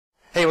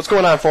Hey, what's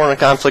going on, Forerunner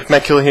Conflict?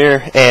 Metkill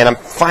here, and I'm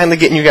finally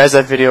getting you guys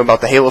that video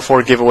about the Halo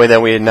 4 giveaway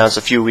that we announced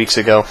a few weeks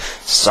ago.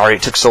 Sorry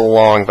it took so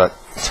long, but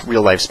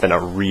real life's been a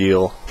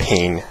real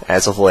pain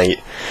as of late.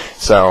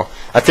 So,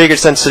 I figured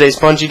since today's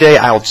Bungie Day,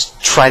 I'll just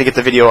try to get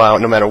the video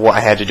out no matter what I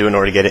had to do in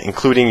order to get it,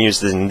 including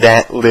using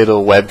that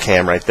little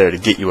webcam right there to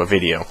get you a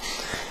video.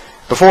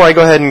 Before I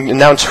go ahead and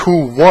announce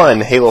who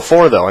won Halo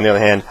 4, though, on the other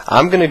hand,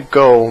 I'm going to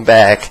go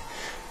back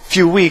a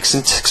few weeks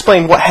and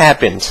explain what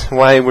happened,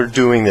 why we're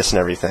doing this and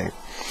everything.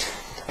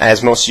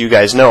 As most of you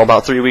guys know,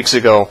 about 3 weeks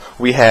ago,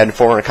 we had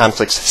Forerunner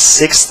Conflict's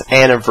 6th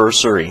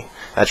anniversary.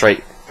 That's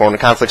right, Forerunner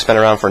Conflict's been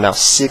around for now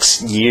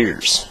 6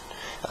 years,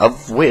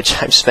 of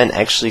which I've spent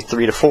actually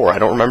 3 to 4. I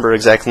don't remember the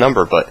exact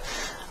number, but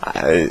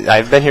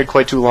I've been here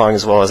quite too long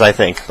as well as I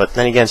think. But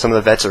then again, some of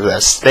the vets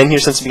that's been here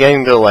since the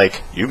beginning, they're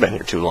like, you've been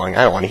here too long,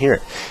 I don't want to hear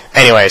it.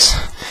 Anyways,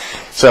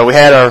 so we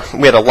had a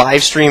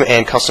live stream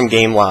and custom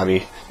game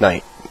lobby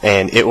night,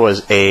 and it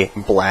was a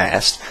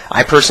blast.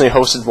 I personally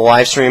hosted the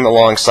live stream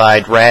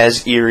alongside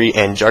Raz, Eerie,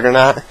 and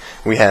Juggernaut.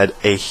 We had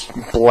a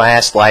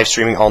blast live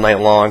streaming all night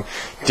long,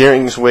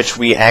 during which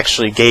we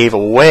actually gave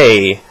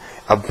away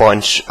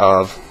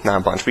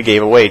we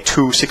gave away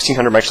 2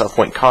 1,600 Microsoft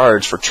Point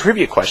cards for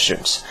trivia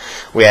questions.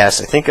 We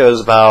asked, I think it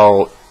was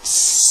about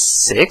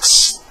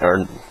 6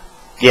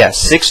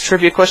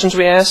 trivia questions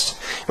we asked,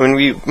 when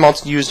we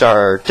used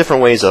our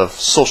different ways of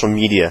social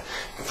media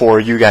for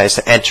you guys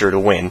to enter to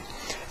win.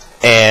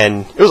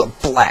 And it was a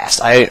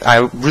blast.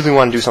 I really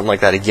want to do something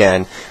like that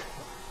again,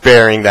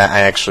 bearing that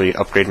I actually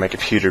upgraded my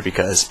computer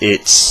because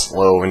it's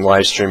slow and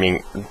live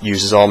streaming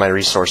uses all my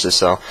resources.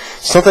 So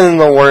something in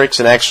the works,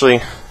 and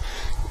actually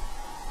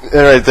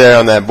right there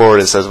on that board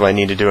it says what I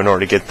need to do in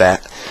order to get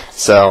that.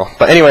 So,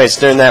 but anyways,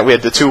 during that we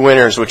had the 2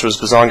 winners, which was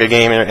Bazonga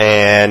Gamer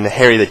and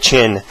Harry the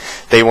Chin.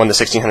 They won the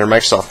 1,600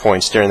 Microsoft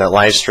points during that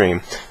live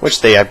stream,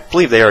 which I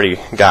believe they already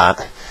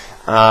got.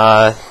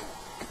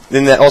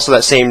 Then also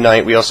that same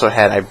night, we also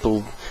had,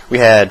 we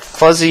had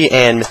Fuzzy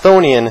and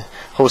Mythonian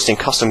hosting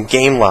custom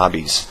game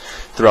lobbies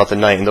throughout the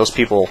night, and those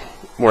people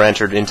were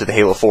entered into the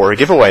Halo 4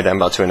 giveaway that I'm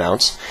about to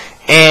announce.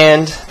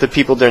 And the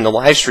people during the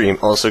live stream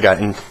also got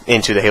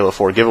into the Halo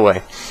 4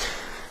 giveaway.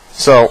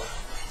 So,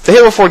 the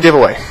Halo 4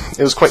 giveaway,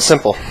 it was quite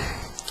simple.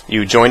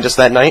 You joined us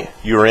that night,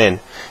 you were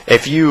in.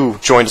 If you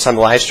joined us on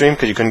the live stream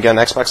because you couldn't get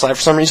on Xbox Live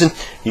for some reason,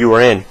 you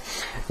were in.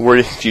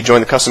 If you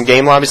joined the custom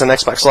game lobbies on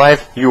Xbox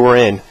Live, you were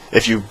in.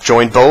 If you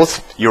joined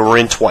both, you were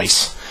in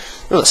twice.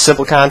 It was a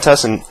simple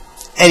contest, and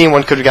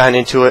anyone could have gotten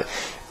into it.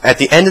 At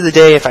the end of the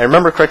day, if I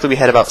remember correctly, we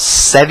had about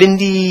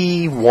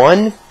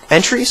 71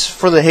 entries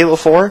for the Halo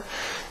 4.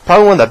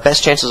 Probably one of the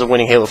best chances of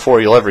winning Halo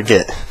 4 you'll ever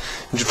get,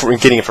 for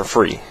getting it for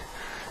free.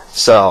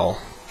 So,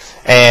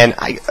 and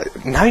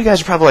now you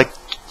guys are probably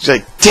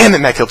like, damn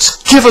it, Metkill,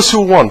 just give us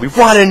who won. We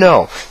want to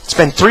know. It's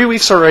been 3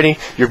 weeks already.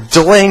 You're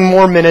delaying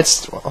more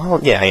minutes. Well,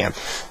 yeah, I am.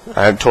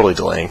 I'm totally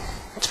delaying.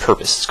 It's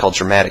purpose. It's called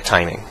dramatic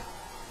timing,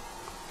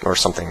 or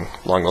something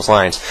along those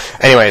lines.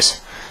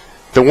 Anyways,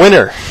 the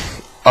winner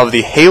of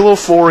the Halo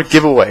 4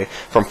 giveaway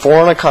from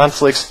Forerunner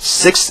Conflict's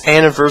 6th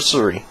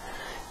anniversary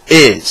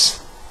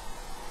is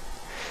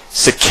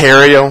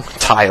Sicario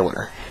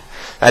Tyler.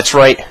 That's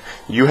right.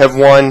 You have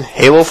won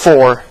Halo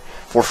 4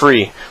 for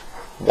free.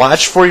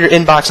 Watch for your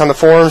inbox on the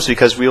forums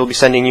because we will be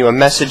sending you a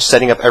message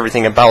setting up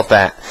everything about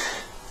that.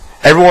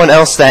 Everyone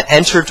else that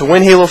entered to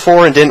win Halo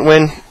 4 and didn't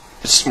win,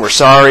 we're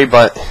sorry,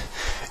 but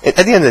at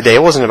the end of the day,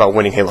 it wasn't about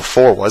winning Halo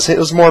 4, was it? It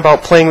was more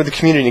about playing with the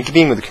community and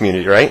being with the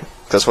community, right?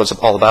 That's what it's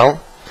all about.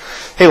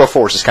 Halo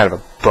 4 is just kind of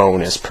a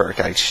bonus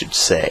perk, I should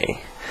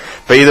say.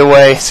 But either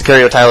way,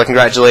 Sicario Tyler,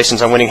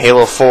 congratulations on winning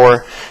Halo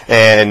 4,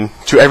 and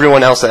to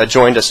everyone else that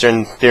joined us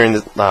during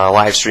the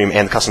live stream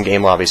and the custom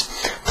game lobbies,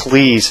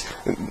 please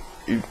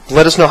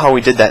let us know how we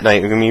did that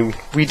night. I mean,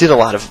 we did a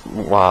lot of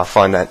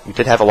fun. We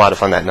did have a lot of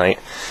fun that night,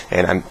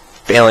 and I'm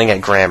failing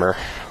at grammar.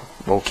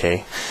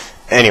 Okay.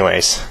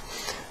 Anyways,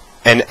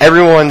 and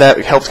everyone that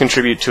helped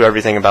contribute to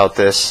everything about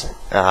this,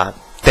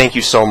 thank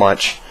you so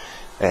much.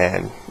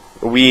 And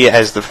we,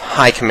 as the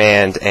High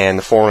Command and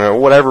the Forerunner,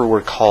 whatever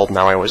we're called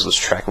now, I always lose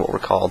track of what we're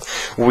called,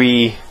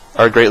 we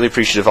are greatly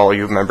appreciative of all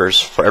you members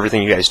for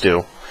everything you guys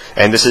do.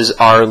 And this is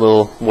our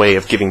little way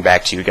of giving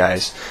back to you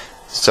guys.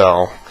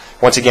 So,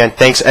 once again,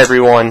 thanks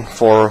everyone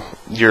for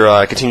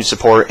your continued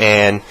support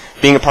and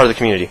being a part of the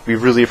community. We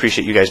really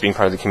appreciate you guys being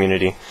part of the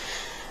community.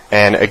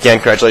 And again,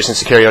 congratulations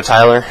to Sicario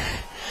Tyler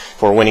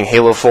for winning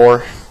Halo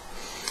 4.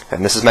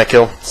 And this is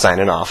Metkill,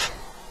 signing off.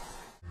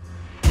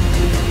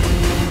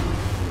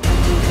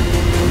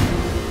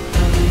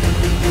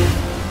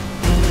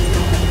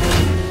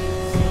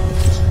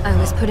 I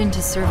was put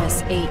into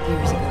service 8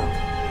 years ago.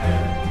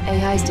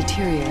 AIs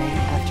deteriorate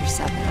after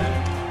 7.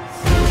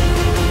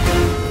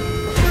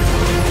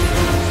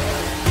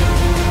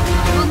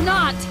 I will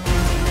not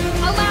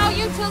allow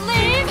you to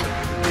leave